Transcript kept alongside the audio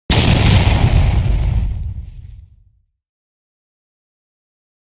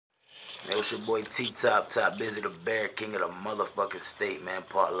It's your boy T-Top, Top Busy, the Bear King of the motherfucking state, man.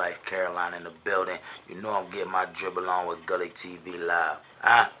 Part Life, Carolina in the building. You know I'm getting my dribble on with Gully TV Live.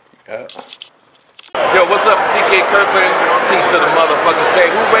 Huh? Yeah. Yo, what's up? It's TK Kirkland, T to the motherfucking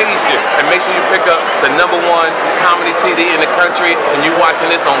K. Who raised you? And make sure you pick up the #1 comedy CD in the country, and you watching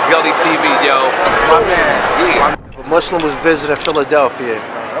this on Gully TV, yo. My man. Yeah. A Muslim was visiting Philadelphia.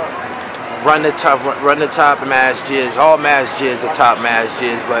 Run the top Masjid'S. All Masjid'S are top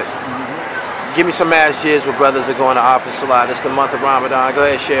Masjid'S, but give me some Masjid'S where brothers are going to office a lot. It's the month of Ramadan. Go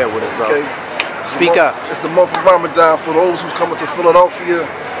ahead, share it with us, bro. Okay. Speak up. It's the month of Ramadan. For those who's coming to Philadelphia,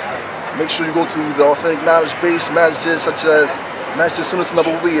 make sure you go to the authentic knowledge-based Masjid'S such as Sunni'S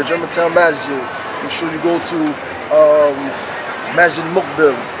or Germantown Masjid. Make sure you go to Masjid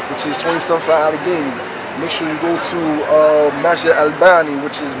Muqbil, which is 27th for Allegheny. Make sure you go to Masjid Albani,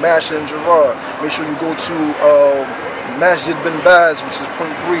 which is Masha and Gerard. Make sure you go to Masjid Bin Baz, which is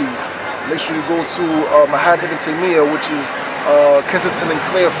Point Breeze. Make sure you go to Mahad Ibn Taymiyyah, which is Kensington and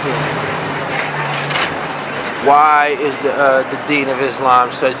Clearfield. Why is the Deen of Islam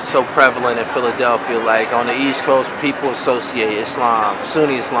so prevalent in Philadelphia? Like on the East Coast, people associate Islam,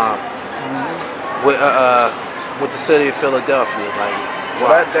 Sunni Islam, with the city of Philadelphia. Like,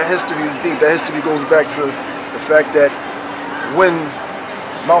 well, that history is deep. That history goes back to the fact that when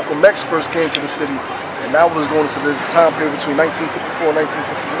Malcolm X first came to the city, and that was going into the time period between 1954 and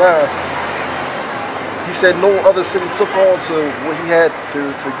 1959, he said no other city took on to what he had to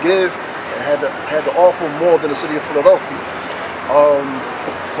give and had to offer more than the city of Philadelphia.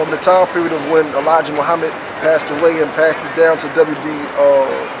 From the time period of when Elijah Muhammad passed away and passed it down to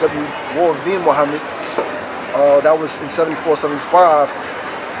Warith Muhammad, that was in 74, 75.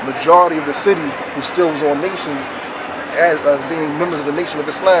 Majority of the city, who still was on nation, as being members of the Nation of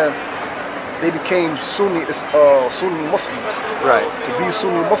Islam, they became Sunni Muslims. right. To be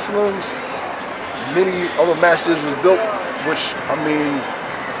Sunni Muslims, many other masjids was built, which, I mean,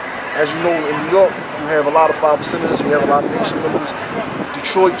 as you know, in New York, you have a lot of 5%ers, you have a lot of nation members.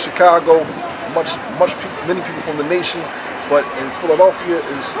 Detroit, Chicago, many people from the nation, but in Philadelphia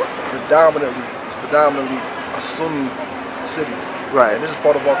is predominantly a Sunni city. Right. And this is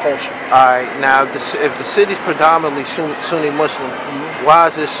part of our culture. All right. Now, if the city's predominantly Sunni Muslim, why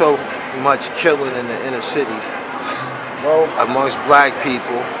is there so much killing in the inner city? Well, amongst black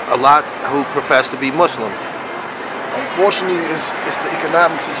people, a lot who profess to be Muslim. Unfortunately, it's the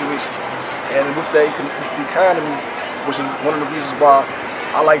economic situation, and with the economy, which is one of the reasons why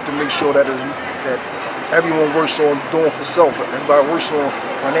I like to make sure that everyone works on doing for self. Everybody works on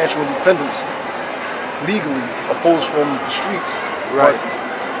financial independence legally, opposed from the streets. Right.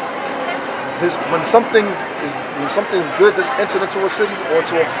 But when something's good that's entered into a city or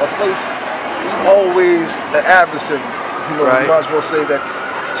into a place, there's always an adversary. You know, right. You might as well say that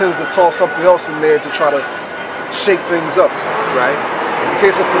tends to toss something else in there to try to shake things up. Right. In the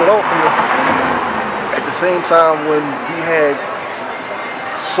case of Philadelphia, at the same time when we had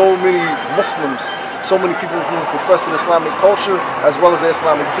so many Muslims, so many people who profess an Islamic culture as well as the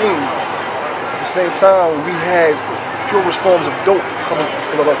Islamic deen, at the same time we had purest forms of dope coming to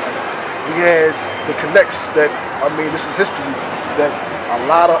Philadelphia. We had the connects that, I mean, this is history, that a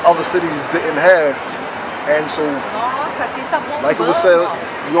lot of other cities didn't have. And so, like it was said,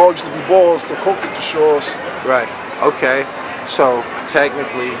 we all used to be balls to coke at the shores. Right. Okay. So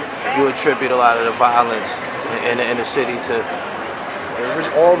technically, you attribute a lot of the violence in the city to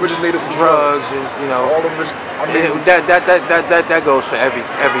all originated from drugs, and you know, that goes for every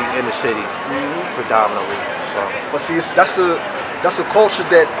inner city, predominantly. So, but see, that's a culture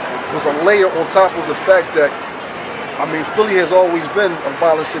that was a layer on top of the fact that, I mean, Philly has always been a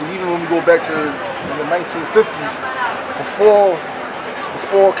violent city. Even when we go back to the 1950s, before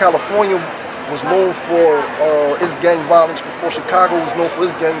California was known for its gang violence, before Chicago was known for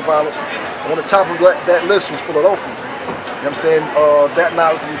its gang violence, on the top of that list was Philadelphia. You know what I'm saying? That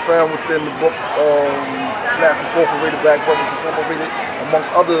knowledge can be found within the book Black Incorporated, Black Brothers Incorporated, amongst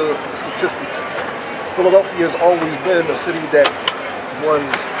other statistics. Philadelphia has always been a city that was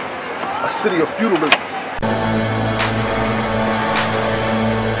a city of feudalism.